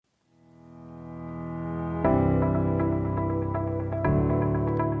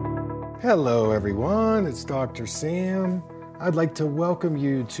Hello everyone, it's Dr. Sam. I'd like to welcome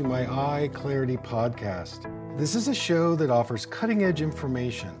you to my Eye Clarity podcast. This is a show that offers cutting-edge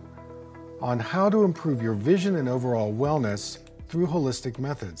information on how to improve your vision and overall wellness through holistic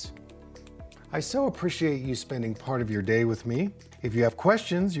methods. I so appreciate you spending part of your day with me. If you have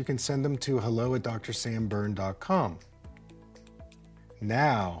questions, you can send them to hello@drsamberne.com.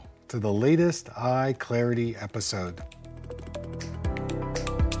 Now, to the latest Eye Clarity episode.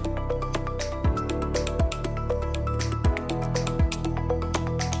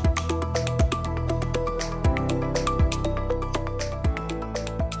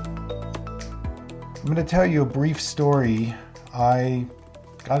 I'm going to tell you a brief story. I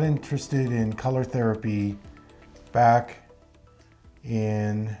got interested in color therapy back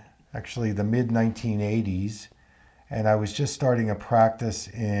in actually the mid-1980s, and I was just starting a practice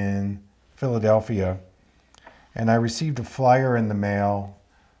in Philadelphia, and I received a flyer in the mail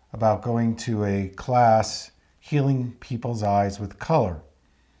about going to a class healing people's eyes with color.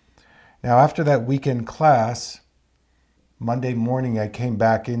 Now, after that weekend class, Monday morning I came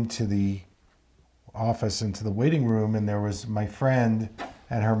back into the office, into the waiting room, and there was my friend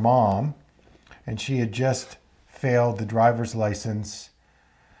and her mom, and she had just failed the driver's license,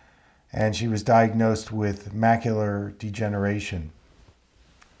 and she was diagnosed with macular degeneration.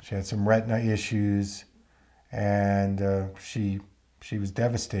 She had some retina issues, and she was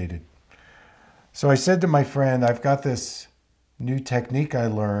devastated. So I said to my friend, I've got this new technique I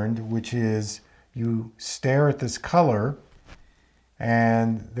learned, which is you stare at this color.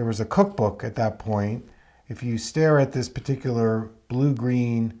 And there was a cookbook at that point. If you stare at this particular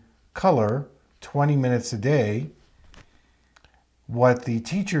blue-green color 20 minutes a day, what the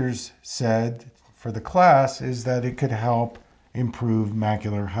teachers said for the class is that it could help improve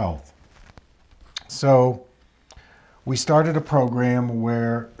macular health. So we started a program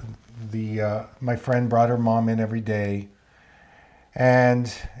where my friend brought her mom in every day.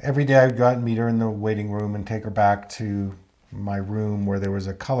 And every day I would go out and meet her in the waiting room and take her back to my room where there was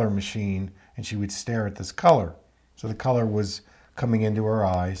a color machine, and she would stare at this color. So the color was coming into her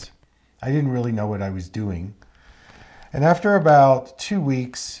eyes. I didn't really know what I was doing. And after about 2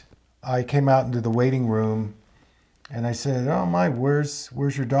 weeks, I came out into the waiting room and I said, "Oh my, where's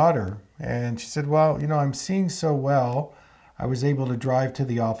your daughter?" And she said, "Well, I'm seeing so well, I was able to drive to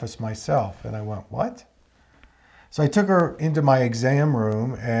the office myself." And I went, "What?" So I took her into my exam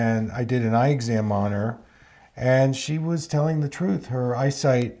room and I did an eye exam on her. And she was telling the truth. Her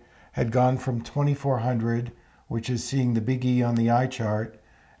eyesight had gone from 2400, which is seeing the big E on the eye chart,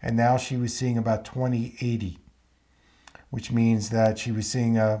 and now she was seeing about 2080, which means that she was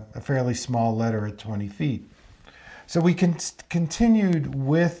seeing a fairly small letter at 20 feet. So we continued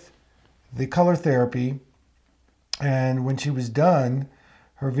with the color therapy, and when she was done,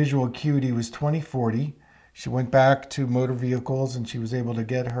 her visual acuity was 20/40. She went back to motor vehicles, and she was able to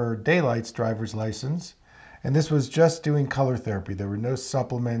get her daylight's driver's license. And this was just doing color therapy. There were no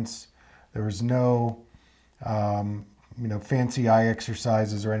supplements. There was no, fancy eye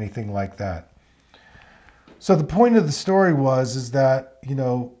exercises or anything like that. So the point of the story is that,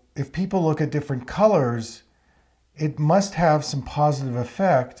 if people look at different colors, it must have some positive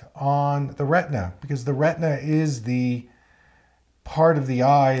effect on the retina, because the retina is the part of the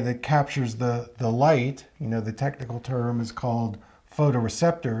eye that captures the light. The technical term is called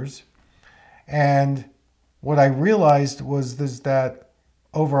photoreceptors. And what I realized was that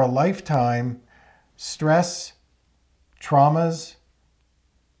over a lifetime, stress, traumas,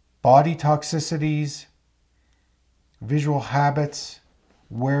 body toxicities, visual habits,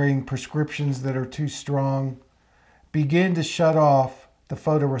 wearing prescriptions that are too strong, begin to shut off the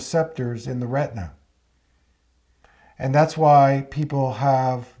photoreceptors in the retina. And that's why people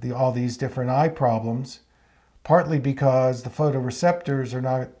have all these different eye problems, partly because the photoreceptors are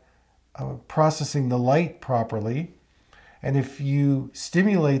not processing the light properly. And if you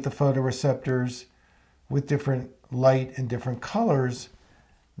stimulate the photoreceptors with different light and different colors,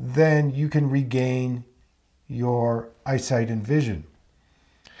 then you can regain your eyesight and vision.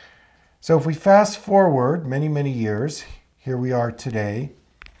 So if we fast forward many, many years, here we are today.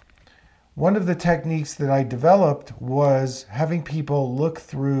 One of the techniques that I developed was having people look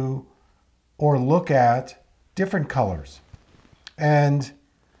through or look at different colors. And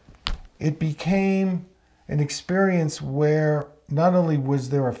it became an experience where not only was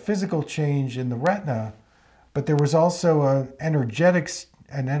there a physical change in the retina, but there was also an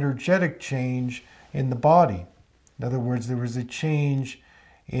energetic change in the body. In other words, there was a change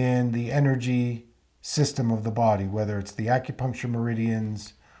in the energy system of the body, whether it's the acupuncture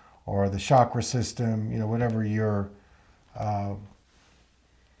meridians or the chakra system, whatever your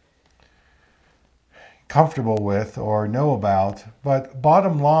comfortable with or know about. But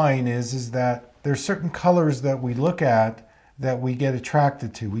bottom line is that there's certain colors that we look at that we get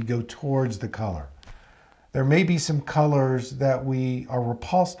attracted to. We go towards the color. There may be some colors that we are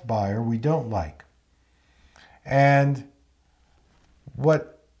repulsed by or we don't like. And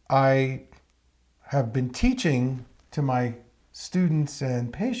what I have been teaching to my students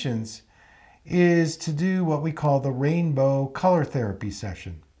and patients is to do what we call the rainbow color therapy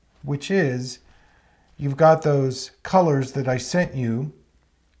session, which is you've got those colors that I sent you,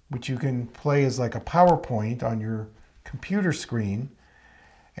 which you can play as like a PowerPoint on your computer screen.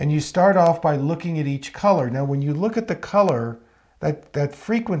 And you start off by looking at each color. Now, when you look at the color, that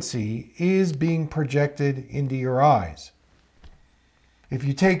frequency is being projected into your eyes. If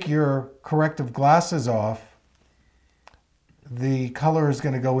you take your corrective glasses off, the color is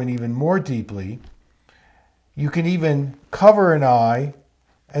going to go in even more deeply. You can even cover an eye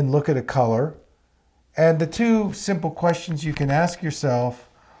and look at a color. And the two simple questions you can ask yourself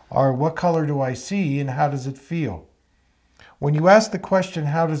are, what color do I see and how does it feel? When you ask the question,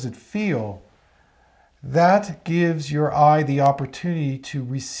 how does it feel, that gives your eye the opportunity to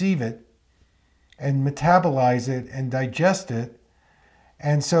receive it and metabolize it and digest it.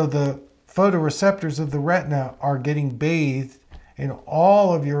 And so the photoreceptors of the retina are getting bathed in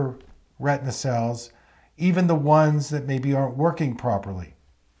all of your retina cells, even the ones that maybe aren't working properly.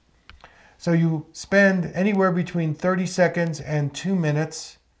 So you spend anywhere between 30 seconds and 2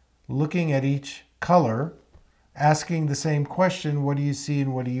 minutes looking at each color, asking the same question, what do you see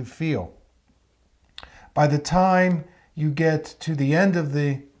and what do you feel? By the time you get to the end of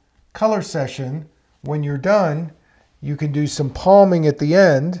the color session, when you're done, you can do some palming at the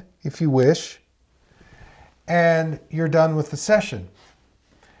end, if you wish, and you're done with the session.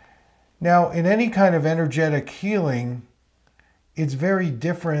 Now, in any kind of energetic healing, it's very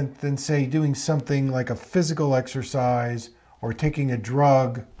different than, say, doing something like a physical exercise or taking a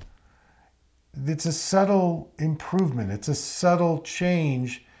drug. It's a subtle improvement. It's a subtle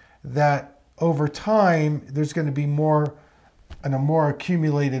change that over time, there's going to be more and a more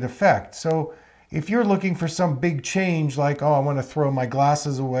accumulated effect. So if you're looking for some big change, like, oh, I want to throw my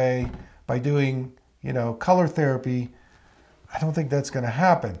glasses away by doing, color therapy, I don't think that's going to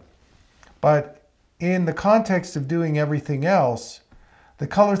happen. But in the context of doing everything else, the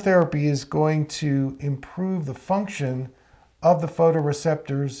color therapy is going to improve the function of the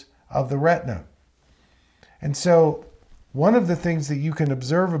photoreceptors of the retina. And so one of the things that you can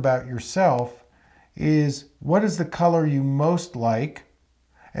observe about yourself is, what is the color you most like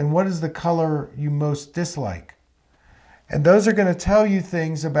and what is the color you most dislike? And those are going to tell you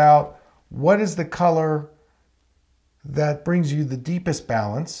things about what is the color that brings you the deepest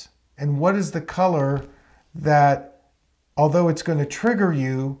balance and what is the color that, although it's going to trigger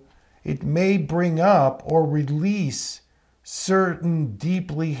you, it may bring up or release certain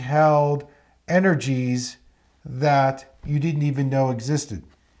deeply held energies that you didn't even know existed.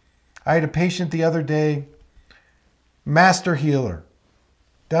 I had a patient the other day, master healer,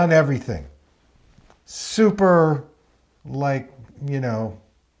 done everything. Super,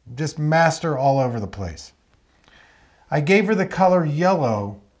 just master all over the place. I gave her the color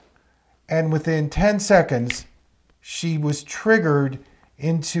yellow, and within 10 seconds, she was triggered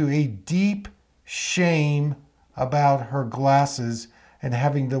into a deep shame about her glasses and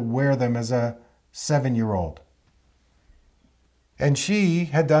having to wear them as a 7-year-old. And she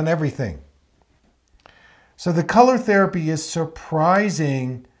had done everything. So the color therapy is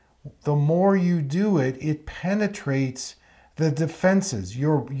surprising. The more you do it, it penetrates the defenses,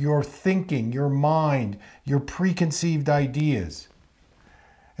 your thinking, your mind, your preconceived ideas.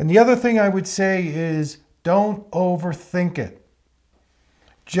 And the other thing I would say is, don't overthink it.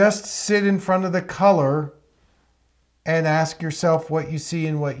 Just sit in front of the color and ask yourself what you see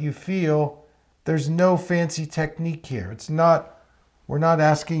and what you feel. There's no fancy technique here. We're not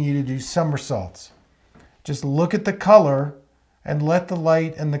asking you to do somersaults. Just look at the color and let the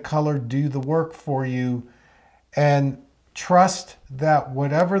light and the color do the work for you, and trust that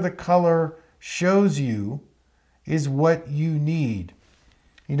whatever the color shows you is what you need.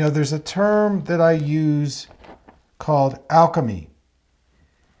 There's a term that I use called alchemy.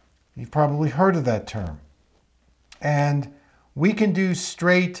 You've probably heard of that term. And we can do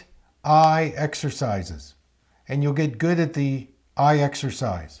straight eye exercises, and you'll get good at the eye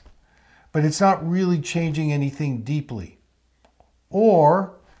exercise. But it's not really changing anything deeply.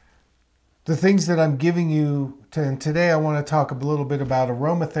 Or the things that I'm giving you, and today I want to talk a little bit about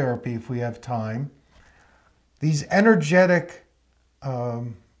aromatherapy if we have time. These energetic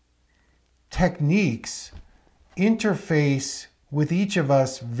techniques interface with each of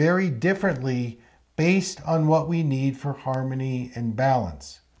us very differently based on what we need for harmony and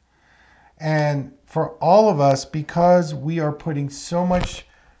balance. And for all of us, because we are putting so much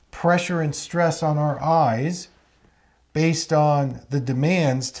pressure and stress on our eyes based on the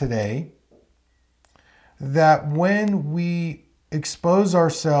demands today, that when we expose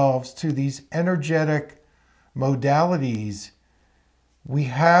ourselves to these energetic modalities, we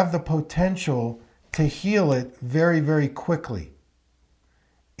have the potential to heal it very, very quickly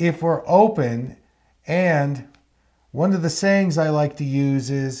if we're open. And one of the sayings I like to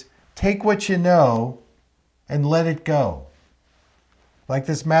use is, take what you know and let it go. Like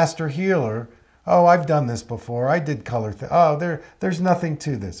this master healer, oh, I've done this before. I did color. There's nothing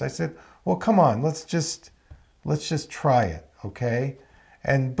to this. I said, well, come on, let's just try it, okay?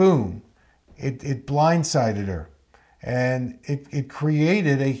 And boom, it blindsided her. And it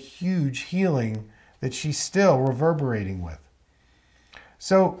created a huge healing that she's still reverberating with.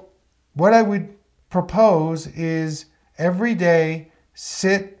 So what I would propose is every day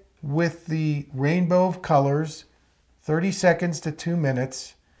sit with the rainbow of colors, 30 seconds to 2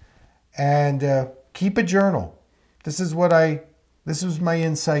 minutes, and keep a journal. This was my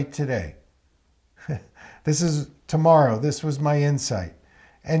insight today. This is tomorrow. This was my insight.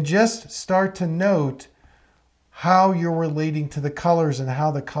 And just start to note how you're relating to the colors and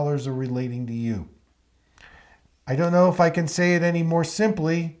how the colors are relating to you. I don't know if I can say it any more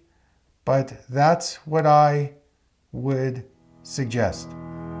simply, but that's what I would suggest.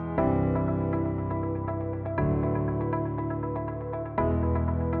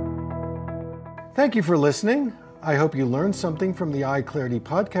 Thank you for listening. I hope you learned something from the Eye Clarity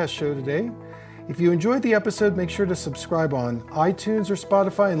podcast show today. If you enjoyed the episode, make sure to subscribe on iTunes or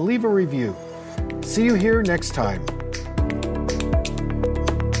Spotify and leave a review. See you here next time.